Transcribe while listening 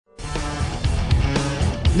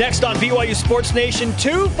Next on BYU Sports Nation,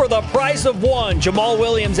 2 for the price of 1. Jamal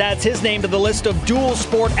Williams adds his name to the list of dual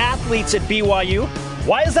sport athletes at BYU.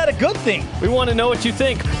 Why is that a good thing? We want to know what you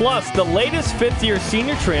think. Plus, the latest fifth-year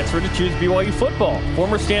senior transfer to choose BYU football.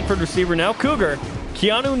 Former Stanford receiver, now Cougar,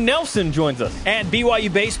 Keanu Nelson joins us. And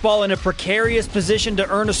BYU baseball in a precarious position to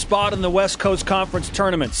earn a spot in the West Coast Conference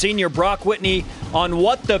Tournament. Senior Brock Whitney on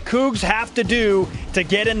what the Cougs have to do to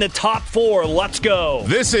get in the top 4. Let's go.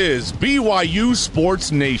 This is BYU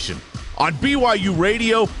Sports Nation on BYU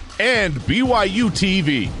Radio and BYU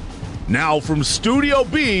TV. Now from Studio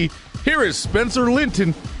B, here is Spencer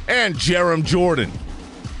Linton and Jerem Jordan.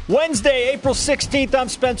 Wednesday, April 16th, I'm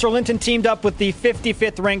Spencer Linton, teamed up with the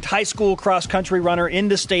 55th ranked high school cross-country runner in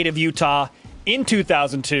the state of Utah in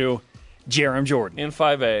 2002, Jerem Jordan. In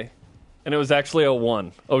 5A, and it was actually a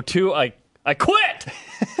 1. 02, I quit!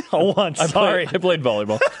 A 1, sorry. I played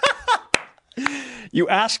volleyball. You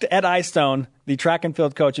asked Ed Eyestone, the track and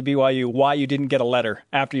field coach at BYU, why you didn't get a letter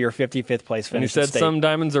after your 55th place finish. And he said some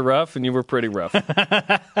diamonds are rough, and you were pretty rough.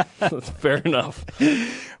 That's fair enough.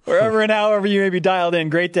 Wherever and however you may be dialed in,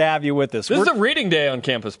 great to have you with us. This is a reading day on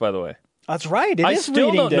campus, by the way. That's right. It I is still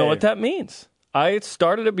reading don't day. know what that means. I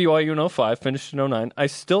started at BYU in 05, finished in 09. I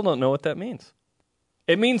still don't know what that means.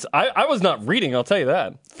 It means I was not reading, I'll tell you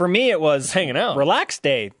that. For me, it was hanging out. Relax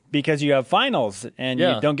day because you have finals and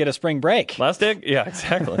you don't get a spring break. Last day? Yeah,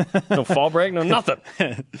 exactly. No fall break, no nothing.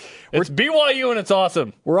 It's BYU and it's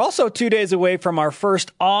awesome. We're also 2 days away from our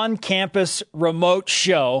first on-campus remote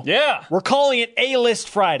show. Yeah. We're calling it A-List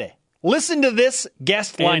Friday. Listen to this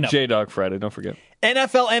guest lineup. And J-Dog Friday, don't forget.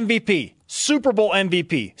 NFL MVP, Super Bowl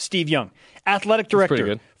MVP, Steve Young. Athletic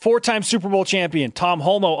Director, 4-time Super Bowl champion, Tom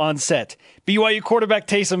Holmoe on set. BYU quarterback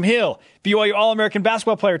Taysom Hill. BYU All-American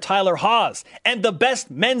basketball player Tyler Haws. And the best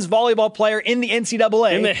men's volleyball player in the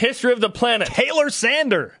NCAA. In the history of the planet. Taylor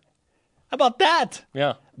Sander. How about that?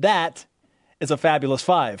 Yeah. That is a fabulous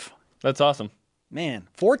 5. That's awesome. Man,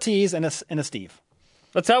 4 T's and a Steve.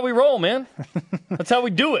 That's how we roll, man. That's how we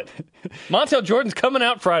do it. Montel Jordan's coming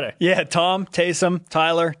out Friday. Yeah, Tom, Taysom,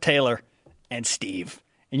 Tyler, Taylor, and Steve.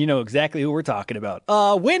 And you know exactly who we're talking about.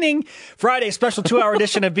 Winning Friday, special 2-hour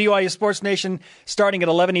edition of BYU Sports Nation, starting at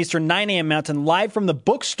 11 Eastern, 9 a.m. Mountain, live from the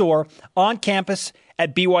bookstore on campus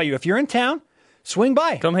at BYU. If you're in town, swing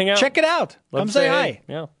by. Come hang out. Check it out. Come say hi. Hey.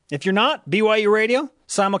 Yeah. If you're not, BYU Radio,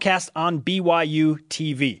 simulcast on BYU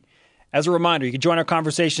TV. As a reminder, you can join our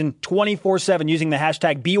conversation 24/7 using the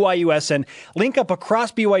hashtag BYUSN. Link up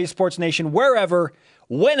across BYU Sports Nation wherever,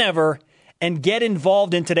 whenever, and get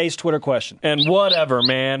involved in today's Twitter question. And whatever,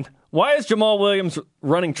 man. Why is Jamal Williams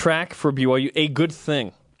running track for BYU a good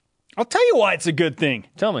thing? I'll tell you why it's a good thing.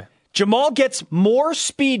 Tell me. Jamal gets more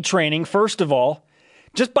speed training, first of all.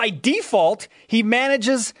 Just by default, he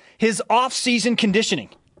manages his off-season conditioning.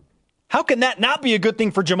 How can that not be a good thing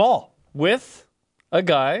for Jamal? With a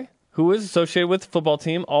guy who is associated with the football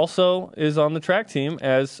team, also is on the track team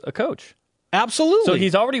as a coach. Absolutely. So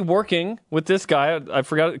he's already working with this guy. I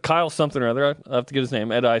forgot, Kyle something or other. I have to get his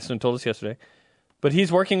name. Ed Eisen told us yesterday. But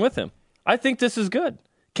he's working with him. I think this is good.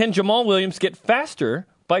 Can Jamal Williams get faster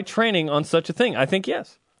by training on such a thing? I think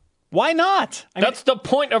yes. Why not? That's the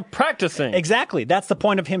point of practicing. Exactly. That's the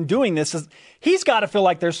point of him doing this. Is he's got to feel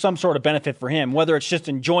like there's some sort of benefit for him, whether it's just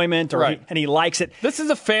enjoyment or and he likes it. This is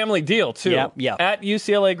a family deal, too. Yeah. At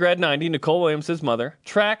UCLA grad 90, Nicole Williams, his mother,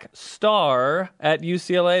 track star at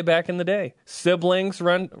UCLA back in the day. Siblings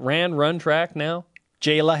run track now.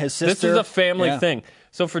 Jayla, his sister. This is a family thing.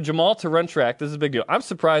 So for Jamal to run track, this is a big deal. I'm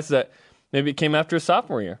surprised that maybe it came after his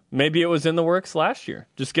sophomore year. Maybe it was in the works last year,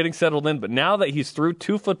 just getting settled in. But now that he's through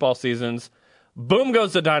 2 football seasons, boom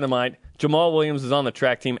goes the dynamite. Jamal Williams is on the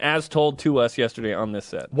track team, as told to us yesterday on this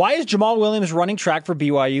set. Why is Jamal Williams running track for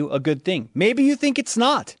BYU a good thing? Maybe you think it's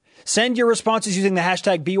not. Send your responses using the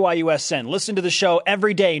hashtag BYUSN. Listen to the show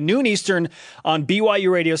every day, noon Eastern, on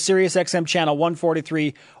BYU Radio, Sirius XM Channel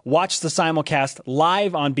 143. Watch the simulcast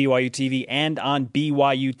live on BYU TV and on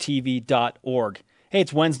BYUTV.org. Hey,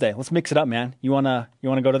 it's Wednesday. Let's mix it up, man. You wanna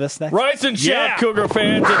go to this next? Rise and shout, Cougar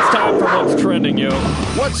fans. It's time for What's Trending, yo.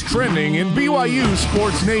 What's trending in BYU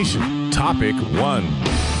Sports Nation? Topic 1.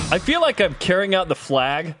 I feel like I'm carrying out the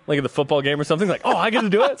flag, like at the football game or something. Like, oh, I get to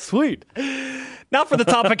do it? Sweet. Now for the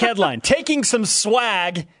topic headline. Taking some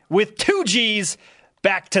swag with 2 G's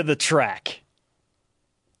back to the track.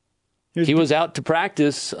 He was out to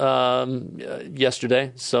practice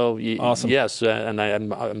yesterday, so awesome. Yes, and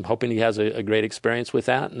I'm hoping he has a great experience with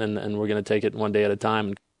that, and we're going to take it one day at a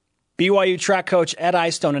time. BYU track coach Ed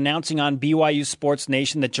Eyestone announcing on BYU Sports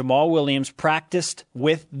Nation that Jamal Williams practiced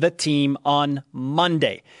with the team on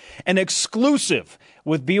Monday. An exclusive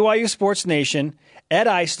with BYU Sports Nation, Ed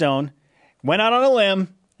Eyestone went out on a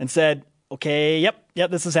limb and said, okay, yep,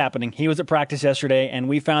 this is happening. He was at practice yesterday, and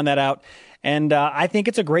we found that out. And I think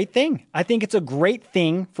it's a great thing. I think it's a great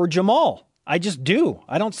thing for Jamal. I just do.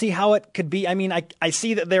 I don't see how it could be. I mean, I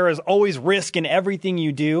see that there is always risk in everything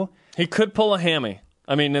you do. He could pull a hammy.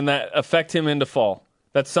 I mean, and that affect him into fall.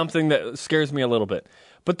 That's something that scares me a little bit.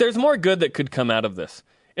 But there's more good that could come out of this.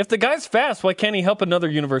 If the guy's fast, why can't he help another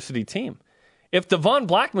university team? If Devon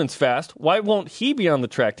Blackman's fast, why won't he be on the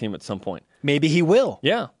track team at some point? Maybe he will.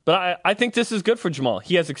 Yeah, but I think this is good for Jamal.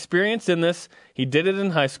 He has experience in this. He did it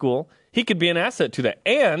in high school. He could be an asset to that.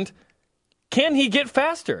 And can he get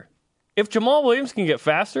faster? If Jamal Williams can get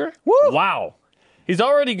faster, wow. He's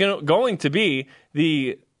already going to be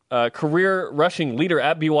the career rushing leader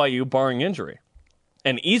at BYU, barring injury.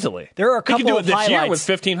 And easily. There are a couple he can do of it this highlights. year with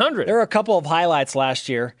 1,500. There are a couple of highlights last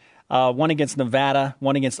year. One against Nevada,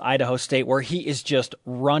 one against Idaho State, where he is just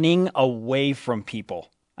running away from people.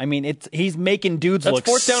 I mean, he's making dudes look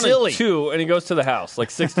silly. That's 4th down and 2, and he goes to the house, like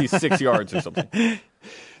 66 yards or something.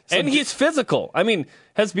 And he's physical. I mean,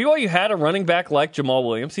 has BYU had a running back like Jamal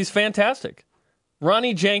Williams? He's fantastic.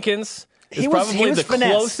 Ronnie Jenkins is probably the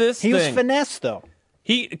closest thing. He was finesse, though.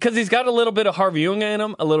 Because he's got a little bit of Harvey Unga in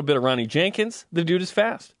him, a little bit of Ronnie Jenkins. The dude is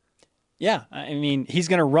fast. Yeah, I mean, he's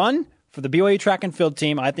going to run for the BYU track and field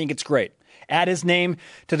team. I think it's great. Add his name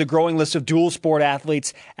to the growing list of dual sport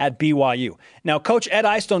athletes at BYU. Now, Coach Ed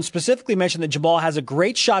Eyestone specifically mentioned that Jamal has a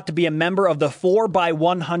great shot to be a member of the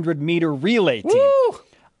 4x100 meter relay team. Woo!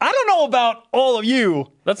 I don't know about all of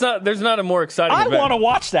you. There's not a more exciting event. I want to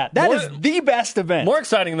watch that. That is the best event. More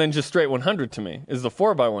exciting than just straight 100 to me is the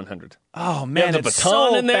 4x100. Oh, man, the it's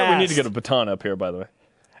baton so in there. fast. We need to get a baton up here, by the way.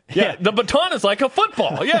 Yeah, the baton is like a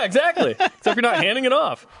football. Yeah, exactly. Except you're not handing it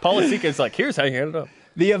off. Paulisika is like, here's how you hand it up.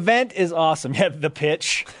 The event is awesome. Yeah, the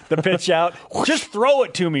pitch out. Just throw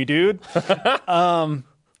it to me, dude.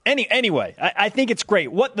 Anyway, I think it's great.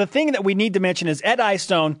 The thing that we need to mention is Ed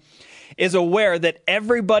Eyestone is aware that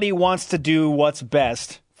everybody wants to do what's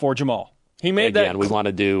best for Jamal. He made Again, we want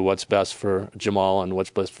to do what's best for Jamal and what's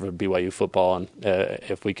best for BYU football. And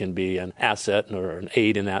if we can be an asset or an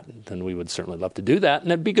aid in that, then we would certainly love to do that.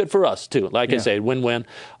 And it'd be good for us, too. Like I say, win-win.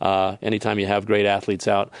 Anytime you have great athletes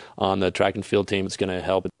out on the track and field team, it's going to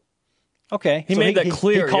help. Okay. He made that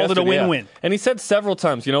clear. He called it a win-win. Yeah. And he said several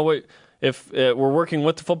times, you know what, if we're working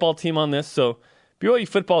with the football team on this, so BYU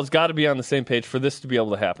football has got to be on the same page for this to be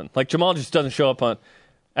able to happen. Like Jamal just doesn't show up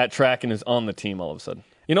at track and is on the team all of a sudden.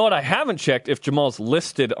 You know what? I haven't checked if Jamal's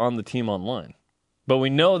listed on the team online, but we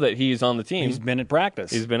know that he's on the team. He's been at practice.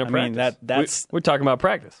 He's been at practice. I mean, that's we're talking about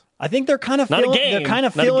practice. I think they're kind of not feeling, a game. They're kind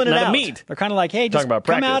of not feeling a, it not out. A meet. They're kind of like, hey, just about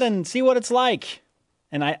come practice. out and see what it's like.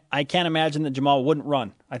 And I can't imagine that Jamal wouldn't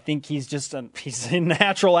run. I think he's just he's a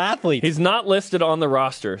natural athlete. He's not listed on the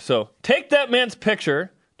roster, so take that man's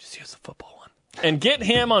picture. Just use the football one and get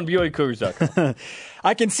him on BYUCougars.com.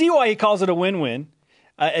 I can see why he calls it a win-win.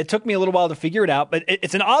 It took me a little while to figure it out, but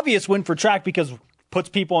it's an obvious win for track because it puts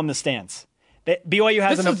people in the stands. BYU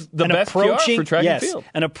has the best approaching PR for track and field.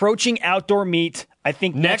 An approaching outdoor meet. I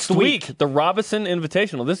think next week, the Robinson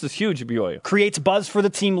Invitational. This is huge at BYU. Creates buzz for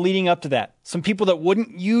the team leading up to that. Some people that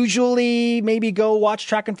wouldn't usually maybe go watch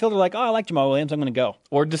track and field are like, oh, I like Jamal Williams, I'm going to go.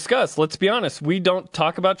 Or discuss. Let's be honest. We don't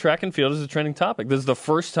talk about track and field as a trending topic. This is the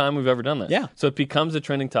first time we've ever done that. Yeah. So it becomes a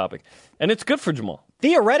trending topic. And it's good for Jamal.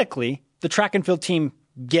 Theoretically, the track and field team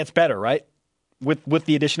gets better, right? With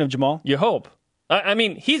the addition of Jamal? You hope. I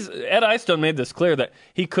mean, Ed Eyestone made this clear that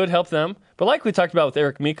he could help them. But like we talked about with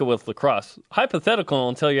Eric Mika with lacrosse, hypothetical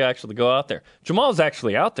until you actually go out there. Jamal's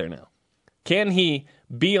actually out there now. Can he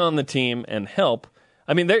be on the team and help?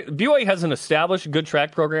 I mean, BYU has an established good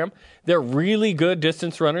track program. They're really good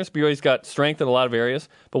distance runners. BYU's got strength in a lot of areas.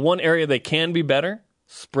 But one area they can be better,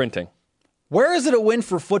 sprinting. Where is it a win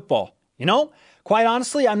for football? You know? Quite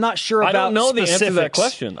honestly, I'm not sure about I don't know specifics. the answer to that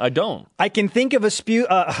question. I don't. I can think of a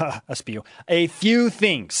few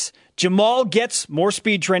things. Jamal gets more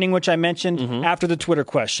speed training, which I mentioned after the Twitter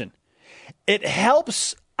question. It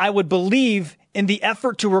helps, I would believe, in the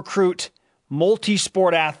effort to recruit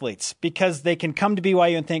multi-sport athletes because they can come to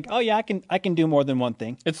BYU and think, oh yeah, I can do more than one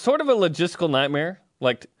thing. It's sort of a logistical nightmare,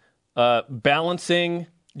 like balancing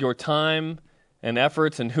your time and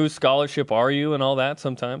efforts and whose scholarship are you and all that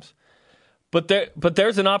sometimes. But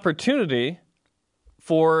there's an opportunity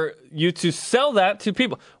for you to sell that to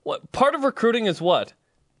people. Part of recruiting is what?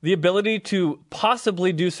 The ability to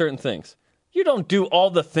possibly do certain things. You don't do all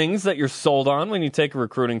the things that you're sold on when you take a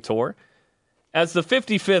recruiting tour. As the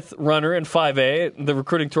 55th runner in 5A, the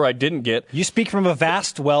recruiting tour I didn't get. You speak from a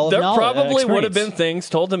vast well of there knowledge. There probably would have experience. been things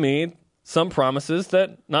told to me, some promises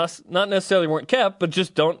that not necessarily weren't kept, but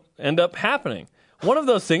just don't end up happening. One of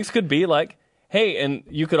those things could be like, hey, and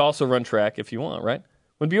you could also run track if you want, right?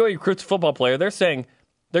 When BYU recruits a football player,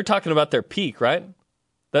 they're talking about their peak, right?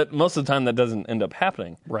 That most of the time that doesn't end up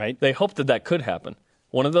happening. Right. They hope that could happen.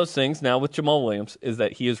 One of those things now with Jamal Williams is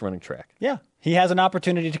that he is running track. Yeah. He has an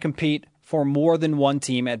opportunity to compete for more than one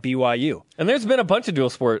team at BYU. And there's been a bunch of dual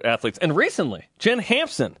sport athletes. And recently, Jen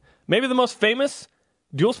Hampson, maybe the most famous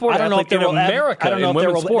dual sport athlete in America. I don't know in if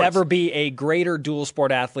there will sports. ever be a greater dual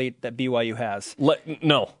sport athlete that BYU has.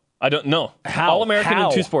 No, I don't know. How? All-American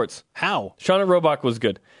in 2 sports. How? Shauna Robach was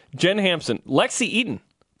good. Jen Hampson, Lexi Eaton,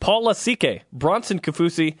 Paul Lasike, Bronson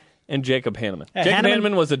Kafusi, and Jacob Hanneman. Jacob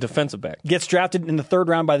Hanneman was a defensive back. Gets drafted in the 3rd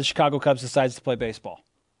round by the Chicago Cubs, decides to play baseball.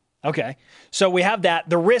 Okay. So we have that.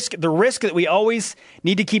 The risk that we always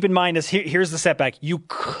need to keep in mind is here's the setback. You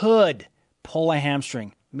could pull a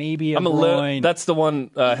hamstring, maybe a groin. That's the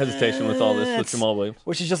one hesitation with all this with Jamal Williams.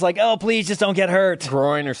 Which is just like, oh, please just don't get hurt.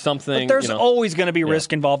 Groin or something. But there's always going to be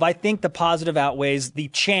risk involved. I think the positive outweighs the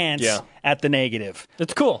chance at the negative.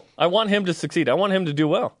 It's cool. I want him to succeed. I want him to do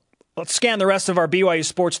well. Let's scan the rest of our BYU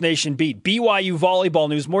Sports Nation beat. BYU volleyball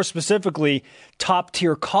news, more specifically,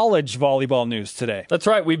 top-tier college volleyball news today. That's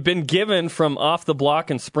right. We've been given from Off the Block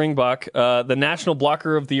and Springbok the National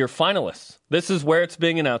Blocker of the Year finalists. This is where it's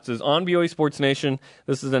being announced. It's on BYU Sports Nation.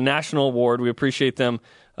 This is a national award. We appreciate them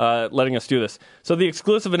letting us do this. So the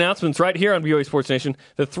exclusive announcements right here on BYU Sports Nation.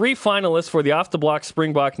 The 3 finalists for the Off the Block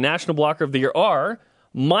Springbok National Blocker of the Year are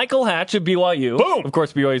Michael Hatch of BYU. Boom! Of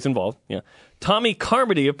course, BYU is involved. Yeah. Tommy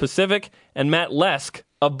Carmody of Pacific, and Matt Lesk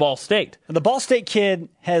of Ball State. The Ball State kid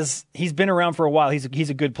he's been around for a while. He's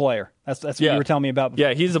a good player. That's what you were telling me about.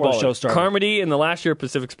 Yeah, he's a baller. The show started. Carmody in the last year of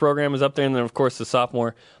Pacific's program is up there, and then of course the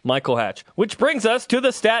sophomore Michael Hatch. Which brings us to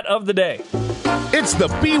the stat of the day. It's the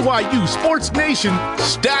BYU Sports Nation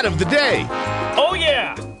stat of the day. Oh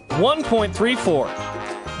yeah,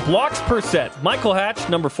 1.34 blocks per set. Michael Hatch,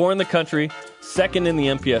 number 4 in the country, 2nd in the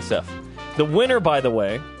MPSF. The winner, by the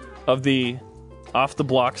way, of the Off the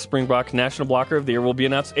Block Springbok National Blocker of the Year will be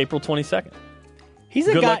announced April 22nd.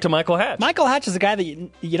 Good luck to Michael Hatch. Michael Hatch is a guy that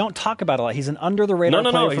you don't talk about a lot. He's an under-the-radar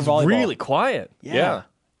player for volleyball. He's really quiet. Yeah.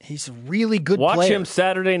 He's a really good player. Watch player. him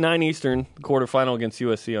Saturday, 9 Eastern, quarterfinal against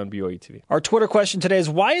USC on BYU TV. Our Twitter question today is,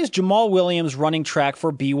 why is Jamal Williams running track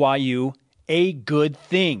for BYU a good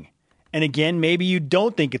thing? And again, maybe you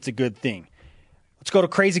don't think it's a good thing. Let's go to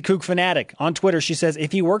Crazy Kook Fanatic. On Twitter, she says,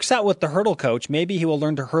 if he works out with the hurdle coach, maybe he will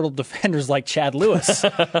learn to hurdle defenders like Chad Lewis.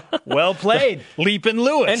 Well played, Leapin'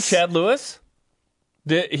 Lewis. And Chad Lewis,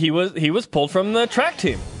 he was pulled from the track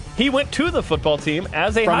team. He went to the football team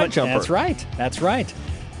as a high jumper. That's right.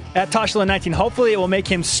 At Toshla19, hopefully it will make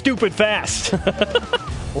him stupid fast.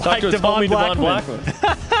 Like Devon Blackman.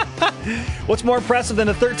 What's more impressive than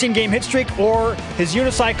a 13-game hit streak or his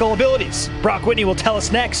unicycle abilities? Brock Whitney will tell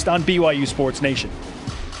us next on BYU Sports Nation.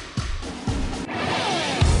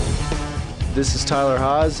 This is Tyler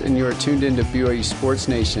Haas, and you are tuned into BYU Sports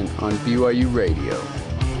Nation on BYU Radio.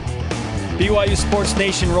 BYU Sports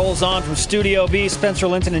Nation rolls on from Studio B. Spencer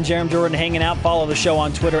Linton and Jeremy Jordan hanging out. Follow the show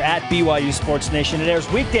on Twitter at BYU Sports Nation. It airs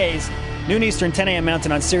weekdays, noon Eastern, 10 a.m.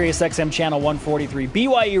 Mountain on Sirius XM Channel 143,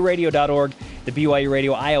 BYURadio.org, the BYU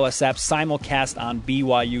Radio iOS app, simulcast on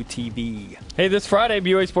BYU TV. Hey, this Friday,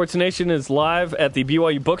 BYU Sports Nation is live at the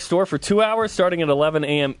BYU Bookstore for 2 hours, starting at 11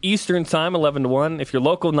 a.m. Eastern Time, 11 to 1. If you're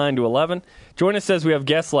local, 9 to 11. Join us as we have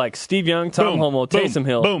guests like Steve Young, Tom Homo, Taysom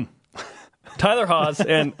Hill, Tyler Haas,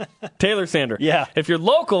 and Taylor Sander. Yeah. If you're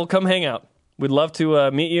local, come hang out. We'd love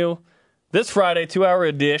to meet you this Friday, 2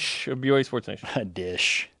 hour dish of BYU Sports Nation. A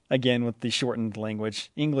dish. Again, with the shortened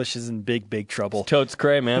language. English is in big, big trouble. Totes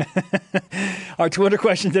cray, man. Our Twitter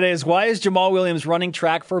question today is, why is Jamal Williams running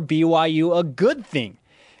track for BYU a good thing?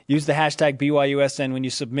 Use the hashtag BYUSN when you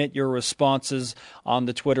submit your responses on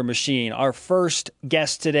the Twitter machine. Our first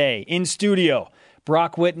guest today in studio,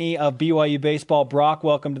 Brock Whitney of BYU Baseball. Brock,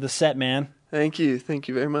 welcome to the set, man. Thank you. Thank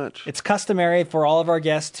you very much. It's customary for all of our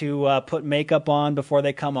guests to put makeup on before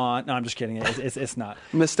they come on. No, I'm just kidding. It's not.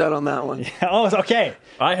 Missed out on that one. Oh, it's okay.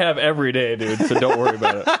 I have every day, dude, so don't worry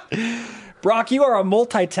about it. Brock, you are a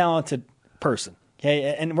multi-talented person.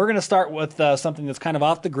 Okay, and we're going to start with something that's kind of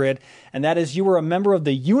off the grid, and that is you were a member of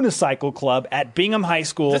the Unicycle Club at Bingham High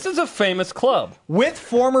School. This is a famous club. With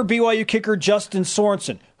former BYU kicker Justin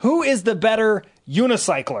Sorensen. Who is the better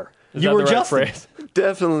unicycler? Is you were the right Justin. Phrase?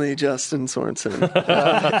 Definitely Justin Sorensen.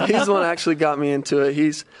 He's the one that actually got me into it.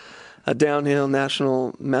 He's a downhill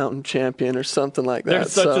national mountain champion or something like that.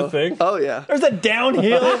 There's such a thing? Oh, yeah. There's a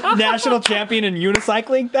downhill national champion in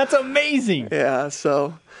unicycling? That's amazing. Yeah,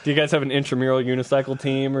 so... Do you guys have an intramural unicycle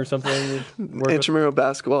team or something? Intramural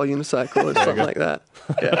basketball unicycle or something like that.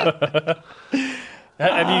 Yeah.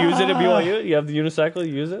 Have you used it at BYU? You have the unicycle?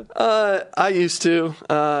 You use it? I used to.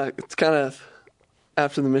 It's kind of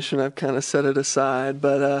after the mission, I've kind of set it aside.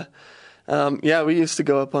 But yeah, we used to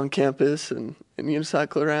go up on campus and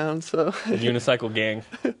unicycle around. So The unicycle gang.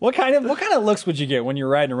 What kind of looks would you get when you're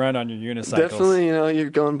riding around on your unicycles? definitely, you're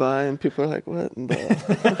going by and people are like, "What?" in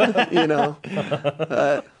the-"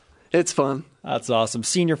 It's fun. That's awesome.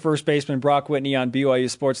 Senior first baseman Brock Whitney on BYU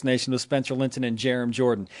Sports Nation with Spencer Linton and Jerem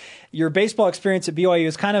Jordan. Your baseball experience at BYU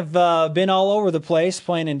has kind of been all over the place,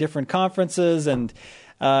 playing in different conferences, and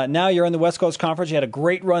now you're in the West Coast Conference. You had a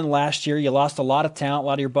great run last year. You lost a lot of talent. A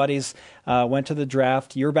lot of your buddies went to the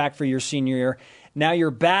draft. You're back for your senior year. Now you're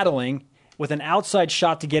battling with an outside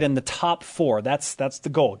shot to get in the top 4. That's the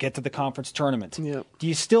goal, get to the conference tournament. Yep. Do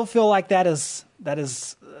you still feel like that is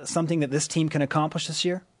something that this team can accomplish this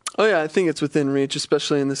year? Oh yeah, I think it's within reach,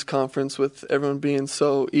 especially in this conference with everyone being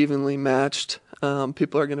so evenly matched.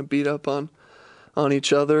 People are going to beat up on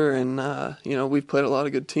each other, and we've played a lot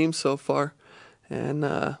of good teams so far, and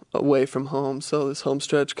away from home. So this home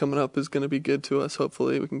stretch coming up is going to be good to us.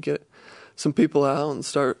 Hopefully, we can get some people out and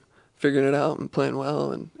start figuring it out and playing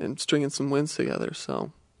well and stringing some wins together.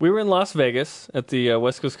 So We were in Las Vegas at the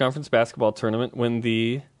West Coast Conference basketball tournament when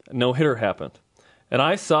the no-hitter happened. And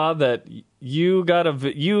I saw that you had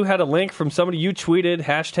a link from somebody you tweeted,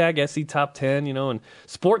 hashtag SC Top 10, and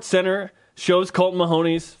Sports Center shows Colton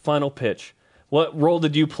Mahoney's final pitch. What role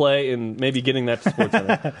did you play in maybe getting that to Sports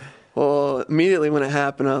Center? Well, immediately when it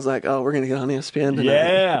happened, I was like, oh, we're going to get on ESPN tonight.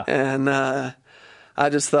 Yeah. And I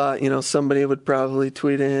just thought, somebody would probably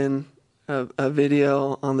tweet in a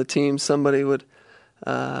video on the team. Somebody would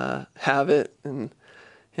have it. And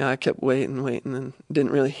I kept waiting and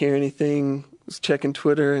didn't really hear anything. Was checking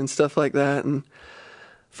Twitter and stuff like that. And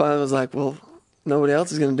finally was like, well, nobody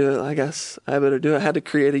else is going to do it. I guess I better do it. I had to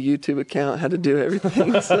create a YouTube account, had to do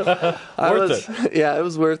everything. So yeah, it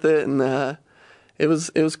was worth it. And it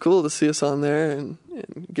was cool to see us on there and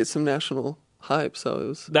get some national hype. So it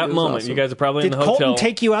was that moment. Awesome. You guys are probably in Did the hotel. Colton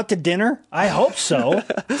take you out to dinner? I hope so.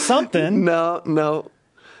 Something. No.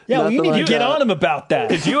 Yeah, well, you need Nothing to like get that. on him about that.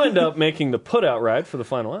 Did you end up making the put-out ride for the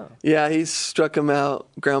final out? Yeah, he struck him out,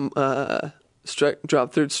 dropped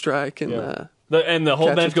third strike, and And the whole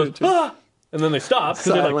catch bench it goes, too. ah! And then they stop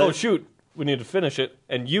because they're like, Silent. oh, shoot, we need to finish it.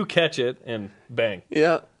 And you catch it, and bang.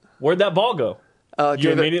 yeah, Where'd that ball go? You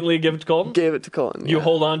gave immediately give it to Colton? Gave it to Colton. You yeah.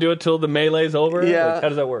 hold on to it till the melee's over? Yeah. Like, how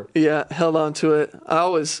does that work? Yeah, held on to it.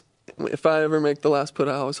 If I ever make the last put,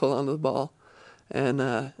 I always hold on to the ball, and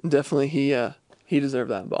definitely he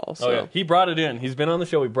deserved that ball. So. Oh, yeah. He brought it in. He's been on the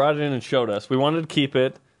show. He brought it in and showed us. We wanted to keep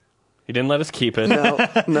it. He didn't let us keep it.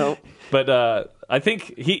 No. But I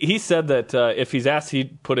think he said that if he's asked,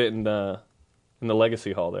 he'd put it in the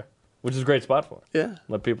Legacy Hall there, which is a great spot for it. Yeah.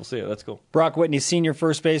 Let people see it. That's cool. Brock Whitney, senior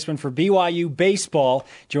first baseman for BYU Baseball,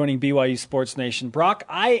 joining BYU Sports Nation. Brock,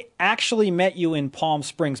 I actually met you in Palm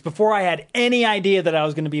Springs before I had any idea that I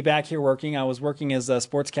was going to be back here working. I was working as a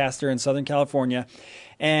sportscaster in Southern California.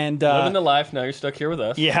 And Living the life. Now you're stuck here with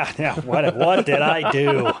us. yeah, what did I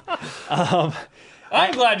do?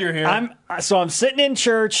 I'm glad you're here. I'm sitting in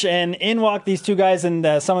church, and in walk these two guys,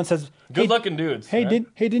 and someone says, Good looking dudes. Hey, right?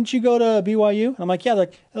 didn't you go to BYU? And I'm like, yeah.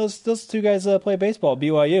 Like those two guys play baseball at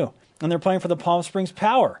BYU, and they're playing for the Palm Springs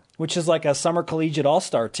Power, which is like a summer collegiate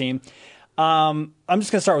all-star team. I'm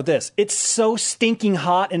just gonna start with this. It's so stinking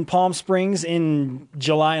hot in Palm Springs in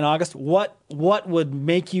July and August. What would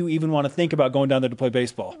make you even want to think about going down there to play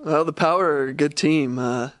baseball? Well, the Power are a good team.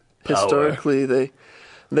 Historically,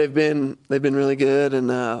 they've been really good, and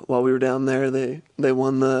while we were down there, they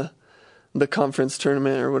won the conference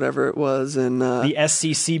tournament or whatever it was, and The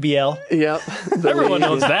SCCBL. yep, Everyone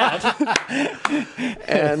knows that.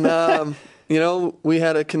 And we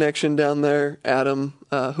had a connection down there. Adam,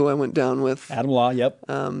 who I went down with, Adam Law. Yep.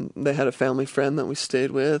 they had a family friend that we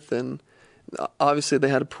stayed with, and obviously they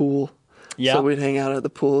had a pool. Yeah. So we'd hang out at the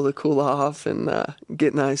pool to cool off and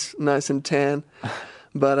get nice and tan.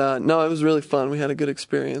 But no, it was really fun. We had a good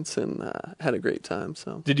experience and had a great time.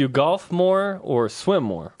 So Did you golf more or swim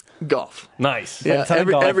more? golf. Nice. Yeah, ton of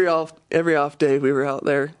golf. every off day we were out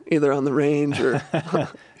there either on the range or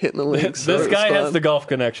hitting the links. So This it was guy has fun. the golf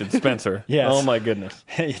connection, Spencer. Yes. Oh, my goodness.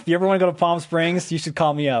 Hey, if you ever want to go to Palm Springs, you should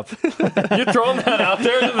call me up. You're throwing that out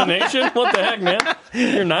there to the nation? What the heck, man?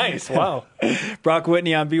 You're nice. Wow. Brock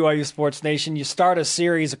Whitney on BYU Sports Nation. You start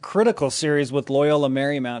a critical series with Loyola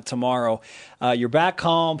Marymount tomorrow. You're back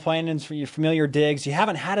home playing in your familiar digs. You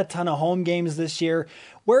haven't had a ton of home games this year.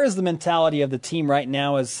 Where is the mentality of the team right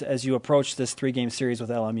now as you approach this 3-game series with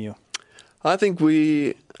LMU? I think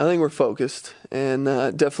we're focused and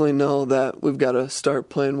definitely know that we've got to start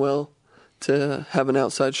playing well to have an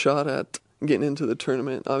outside shot at getting into the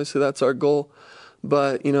tournament. Obviously, that's our goal.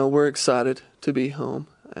 But, we're excited to be home.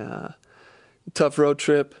 Tough road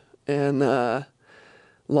trip and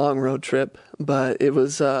long road trip. But it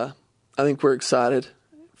was, I think we're excited,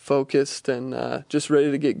 focused, and just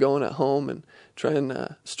ready to get going at home and try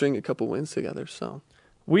and string a couple wins together. So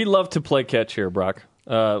we love to play catch here, Brock.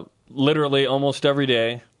 Literally almost every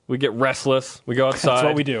day. We get restless. We go outside. That's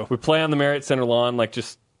what we do. We play on the Marriott Center lawn,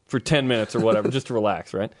 just for 10 minutes or whatever, just to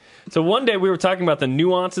relax, right? So one day we were talking about the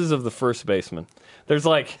nuances of the first baseman. There's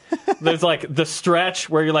the stretch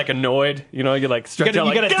where you're annoyed, you stretch out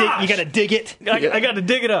you gotta dig it. I got to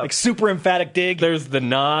dig it up. Super emphatic dig. There's the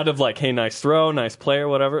nod of hey, nice throw, nice player,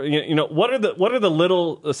 whatever. What are the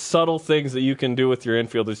little subtle things that you can do with your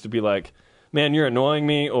infielders to be man, you're annoying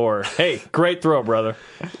me, or hey, great throw, brother,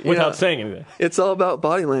 without saying anything? It's all about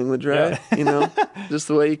body language, right? Yeah. Just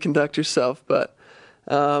the way you conduct yourself. But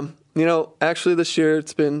actually this year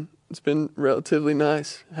it's been relatively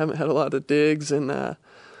nice. Haven't had a lot of digs, and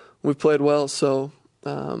we've played well. So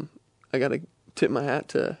I got to tip my hat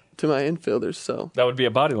to my infielders. So that would be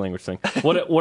a body language thing. What